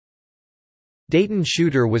Dayton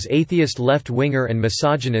shooter was atheist left-winger and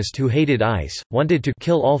misogynist who hated ICE, wanted to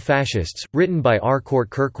kill all fascists, written by R. Court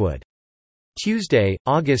Kirkwood. Tuesday,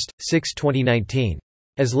 August 6, 2019.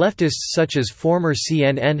 As leftists such as former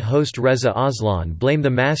CNN host Reza Aslan blame the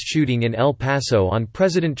mass shooting in El Paso on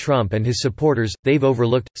President Trump and his supporters, they've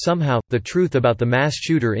overlooked, somehow, the truth about the mass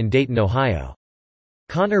shooter in Dayton, Ohio.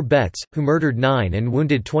 Connor Betts, who murdered 9 and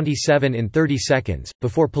wounded 27 in 30 seconds,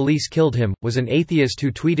 before police killed him, was an atheist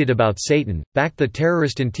who tweeted about Satan, backed the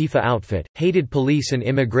terrorist Antifa outfit, hated police and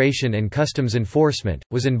immigration and customs enforcement,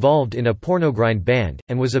 was involved in a pornogrind band,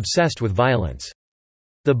 and was obsessed with violence.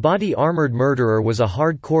 The body-armored murderer was a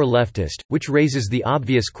hardcore leftist, which raises the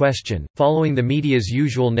obvious question, following the media's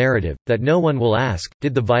usual narrative, that no one will ask,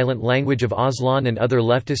 did the violent language of Aslan and other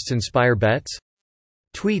leftists inspire Betts?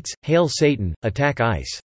 Tweets, Hail Satan, Attack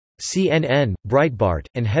ICE. CNN, Breitbart,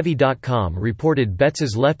 and Heavy.com reported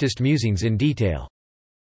Betts's leftist musings in detail.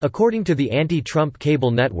 According to the anti-Trump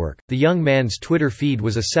cable network, the young man's Twitter feed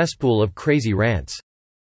was a cesspool of crazy rants.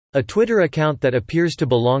 A Twitter account that appears to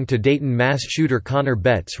belong to Dayton mass shooter Connor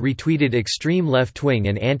Betts retweeted extreme left-wing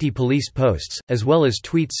and anti-police posts, as well as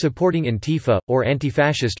tweets supporting Antifa, or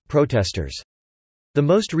anti-fascist, protesters. The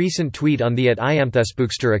most recent tweet on the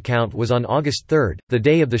 @IamThespookster account was on August 3, the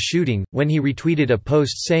day of the shooting, when he retweeted a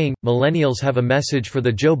post saying, "Millennials have a message for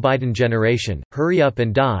the Joe Biden generation, hurry up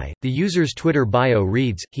and die." The user's Twitter bio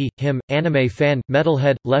reads, he, him, anime fan,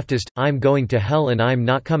 metalhead, leftist, I'm going to hell and I'm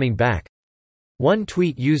not coming back. One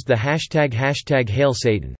tweet used the hashtag Hail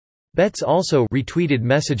Satan. Betts also retweeted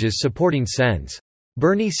messages supporting Sens.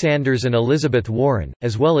 Bernie Sanders and Elizabeth Warren,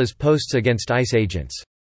 as well as posts against ICE agents.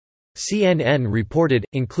 CNN reported,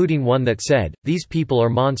 including one that said, "These people are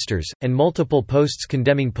monsters," and multiple posts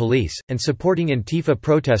condemning police, and supporting Antifa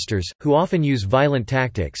protesters, who often use violent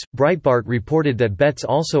tactics. Breitbart reported that Betts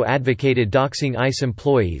also advocated doxing ICE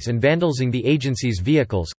employees and vandalizing the agency's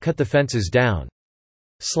vehicles, cut the fences down.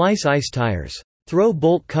 Slice ICE tires. Throw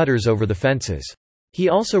bolt cutters over the fences. He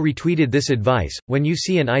also retweeted this advice, when you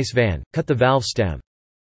see an ICE van, cut the valve stem.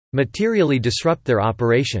 Materially disrupt their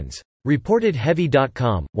operations. Reported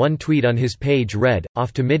Heavy.com, one tweet on his page read,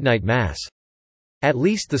 "Off to Midnight Mass. At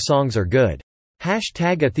least the songs are good."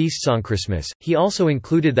 Hashtag Atheist Song Christmas. He also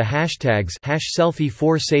included the hashtags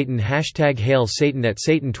 #selfie4Satan #Hail Satan at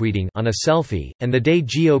Satan tweeting on a selfie, and the day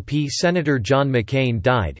GOP Senator John McCain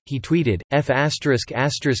died, he tweeted,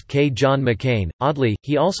 F***K John McCain. Oddly,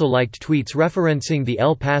 he also liked tweets referencing the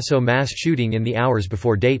El Paso mass shooting in the hours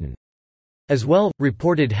before Dayton. As well,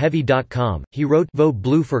 reported Heavy.com, he wrote "Vote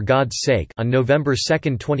Blue for God's sake" on November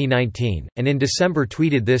 2, 2019, and in December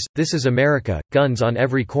tweeted this is America, guns on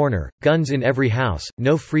every corner, guns in every house,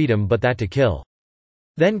 no freedom but that to kill.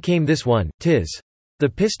 Then came this one, "'Tis. The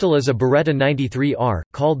pistol is a Beretta 93R,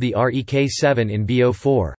 called the REK-7 in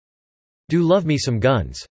BO4. Do love me some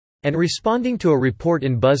guns." And responding to a report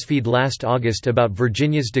in BuzzFeed last August about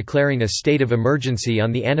Virginia's declaring a state of emergency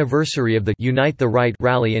on the anniversary of the Unite the Right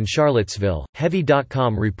rally in Charlottesville,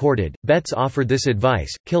 Heavy.com reported, Betts offered this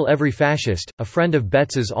advice, kill every fascist. A friend of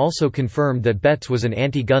Betts's also confirmed that Betts was an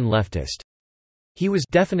anti-gun leftist. He was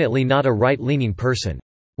definitely not a right-leaning person.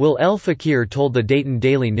 Will El Fakir told the Dayton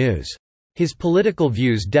Daily News. His political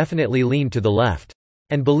views definitely leaned to the left.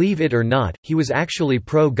 And believe it or not, he was actually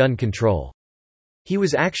pro-gun control. He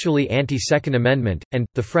was actually anti-Second Amendment, and,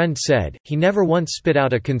 the friend said, he never once spit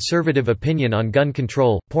out a conservative opinion on gun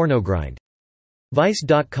control, pornogrind.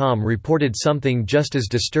 Vice.com reported something just as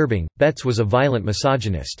disturbing, Betts was a violent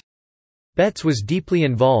misogynist. Betts was deeply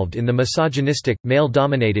involved in the misogynistic,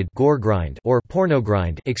 male-dominated gore-grind or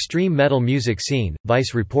pornogrind extreme metal music scene,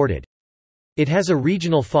 Vice reported. It has a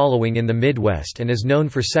regional following in the Midwest and is known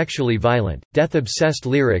for sexually violent, death-obsessed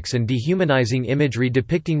lyrics and dehumanizing imagery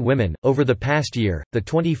depicting women. Over the past year, the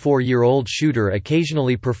 24-year-old shooter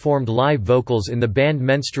occasionally performed live vocals in the band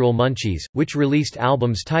Menstrual Munchies, which released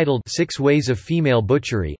albums titled 6 Ways of Female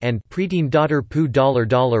Butchery and Preteen Daughter Poo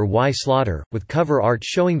 $$Y Slaughter, with cover art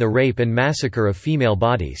showing the rape and massacre of female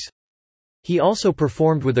bodies. He also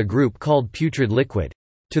performed with a group called Putrid Liquid.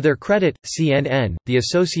 To their credit, CNN, the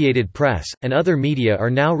Associated Press, and other media are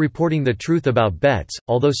now reporting the truth about Betts.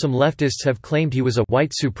 Although some leftists have claimed he was a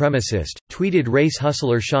white supremacist, tweeted race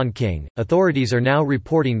hustler Sean King, authorities are now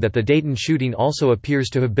reporting that the Dayton shooting also appears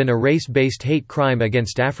to have been a race-based hate crime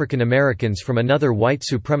against African Americans from another white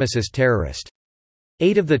supremacist terrorist.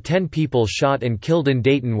 8 of the 10 people shot and killed in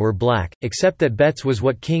Dayton were black, except that Betts was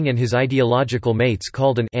what King and his ideological mates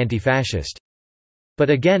called an anti-fascist. But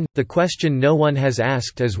again, the question no one has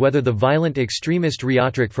asked is whether the violent extremist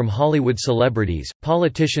rhetoric from Hollywood celebrities,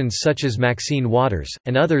 politicians such as Maxine Waters,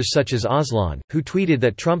 and others such as Aslan, who tweeted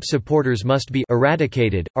that Trump supporters must be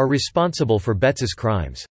eradicated, are responsible for Betts's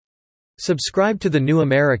crimes. Subscribe to The New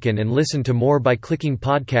American and listen to more by clicking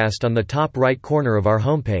podcast on the top right corner of our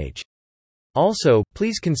homepage. Also,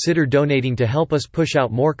 please consider donating to help us push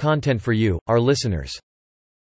out more content for you, our listeners.